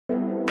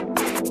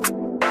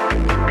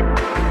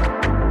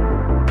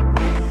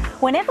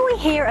Whenever we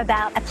hear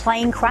about a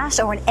plane crash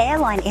or an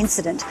airline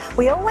incident,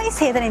 we always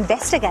hear that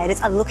investigators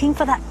are looking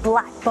for that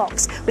black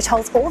box, which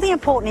holds all the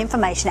important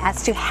information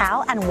as to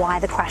how and why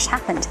the crash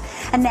happened.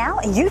 And now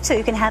you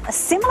too can have a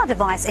similar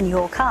device in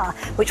your car,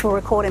 which will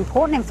record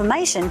important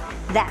information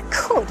that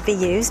could be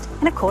used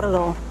in a court of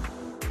law.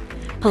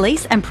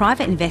 Police and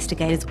private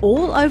investigators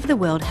all over the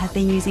world have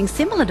been using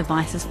similar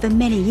devices for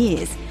many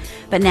years.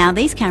 But now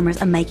these cameras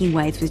are making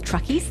waves with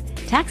truckies,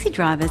 taxi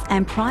drivers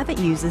and private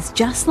users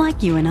just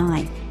like you and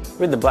I.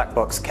 With the black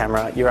box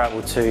camera, you're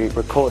able to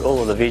record all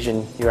of the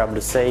vision you're able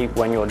to see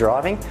when you're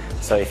driving.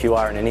 So if you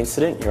are in an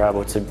incident, you're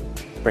able to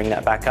bring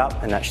that back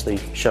up and actually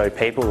show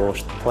people or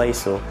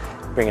police or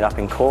bring it up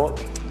in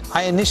court.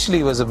 I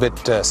initially was a bit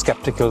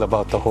skeptical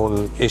about the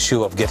whole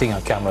issue of getting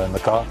a camera in the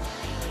car.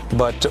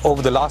 But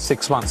over the last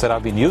 6 months that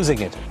I've been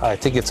using it, I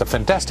think it's a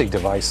fantastic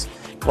device.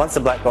 Once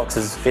the black box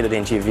is fitted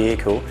into your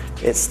vehicle,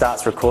 it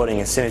starts recording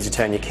as soon as you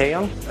turn your key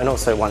on, and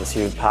also once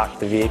you've parked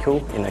the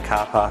vehicle in the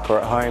car park or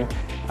at home,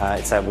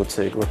 it's able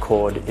to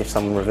record if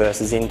someone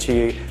reverses into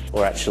you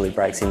or actually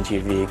breaks into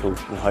your vehicle,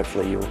 and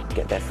hopefully you'll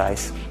get their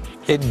face.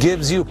 It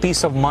gives you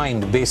peace of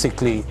mind,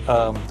 basically.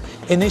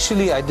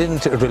 Initially I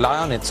didn't rely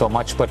on it so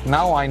much, but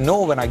now I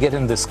know when I get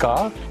in this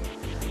car,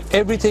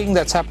 everything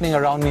that's happening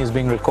around me is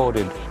being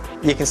recorded.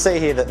 You can see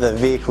here that the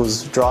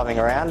vehicle's driving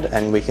around,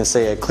 and we can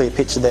see a clear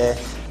picture there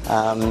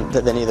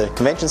that they're near the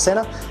convention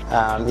centre.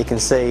 You can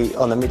see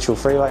on the Mitchell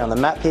Freeway on the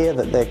map here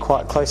that they're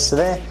quite close to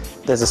there.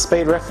 There's a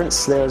speed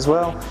reference there as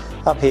well.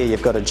 Up here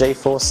you've got a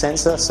G-force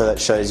sensor, so that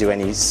shows you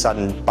any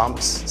sudden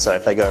bumps. So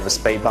if they go over a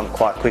speed bump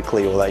quite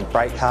quickly or they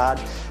brake hard,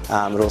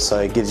 it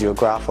also gives you a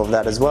graph of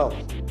that as well.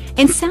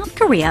 In South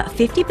Korea,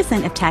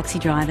 50% of taxi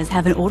drivers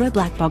have an auto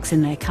black box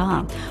in their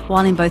car,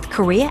 while in both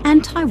Korea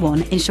and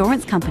Taiwan,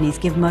 insurance companies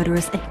give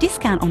motorists a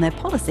discount on their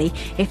policy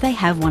if they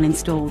have one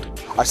installed.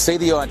 I see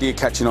the idea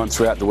catching on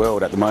throughout the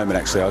world at the moment.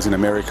 Actually, I was in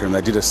America and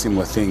they did a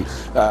similar thing.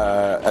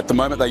 At the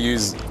moment they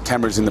use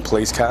cameras in the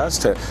police cars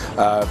to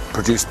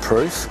produce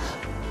proof.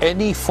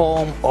 Any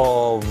form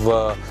of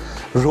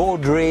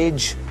road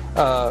rage,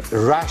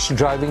 rash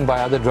driving by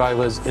other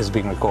drivers is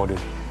being recorded.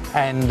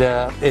 And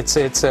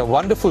it's a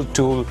wonderful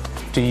tool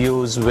to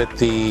use with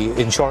the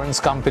insurance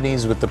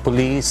companies, with the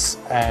police,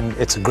 and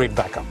it's a great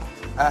backup.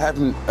 I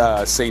haven't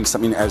seen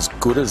something as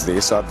good as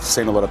this. I've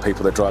seen a lot of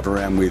people that drive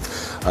around with,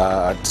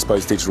 I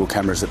suppose, digital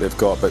cameras that they've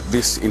got, but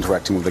this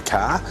interacting with the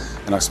car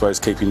and I suppose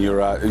keeping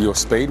your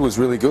speed was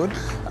really good.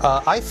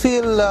 I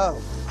feel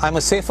I'm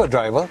a safer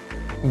driver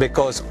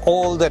because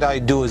all that I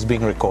do is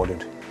being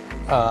recorded.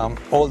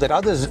 All that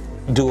others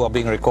do are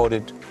being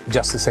recorded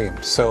just the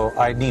same, so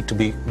I need to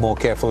be more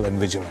careful and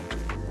vigilant.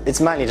 It's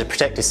mainly to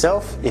protect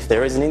yourself. If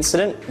there is an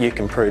incident, you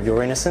can prove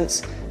your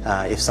innocence.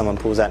 If someone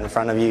pulls out in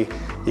front of you,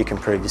 you can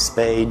prove your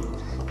speed.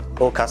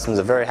 All customers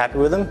are very happy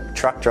with them.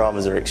 Truck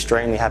drivers are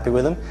extremely happy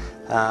with them,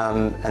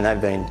 and they've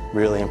been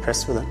really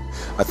impressed with them.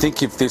 I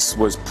think if this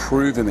was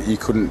proven that you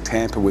couldn't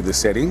tamper with the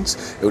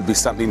settings, it would be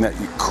something that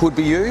could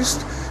be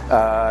used.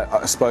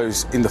 I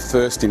suppose in the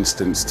first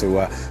instance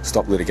to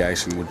stop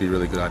litigation would be a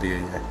really good idea.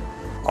 Yeah.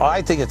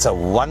 I think it's a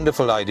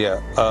wonderful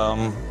idea,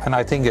 and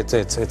I think it's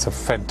a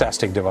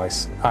fantastic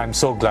device. I'm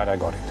so glad I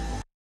got it.